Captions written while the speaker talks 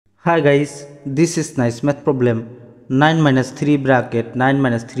Hi guys, this is nice math problem. 9 minus 3 bracket 9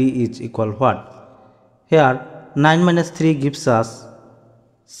 minus 3 is equal what? Here 9 minus 3 gives us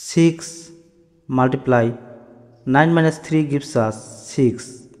 6 multiply 9 minus 3 gives us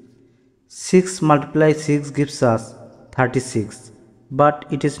 6. 6 multiply 6 gives us 36, but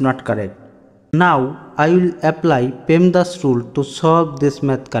it is not correct. Now I will apply PEMDAS rule to solve this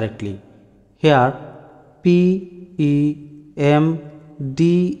math correctly. Here PEMDAS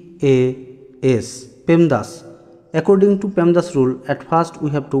PEMDAS. According to PEMDAS rule, at first we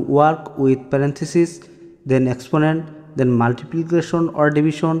have to work with parentheses, then exponent, then multiplication or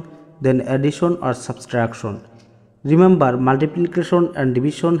division, then addition or subtraction. Remember, multiplication and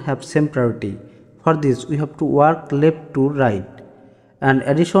division have same priority. For this we have to work left to right, and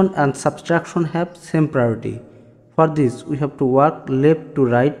addition and subtraction have same priority. For this we have to work left to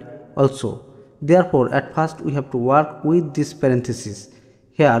right also. Therefore, at first we have to work with this parenthesis.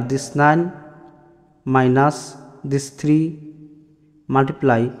 Here this 9 minus this 3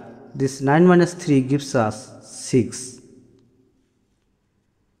 multiply this 9 minus 3 gives us 6.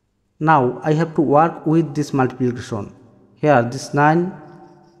 Now I have to work with this multiplication. Here this 9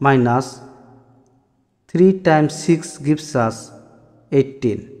 minus 3 times 6 gives us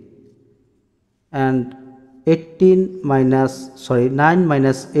 18, and 9 minus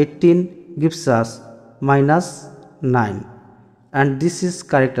 18 gives us minus 9, and this is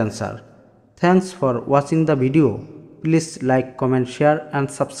correct answer. Thanks for watching the video. Please like, comment, share and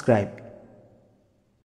subscribe.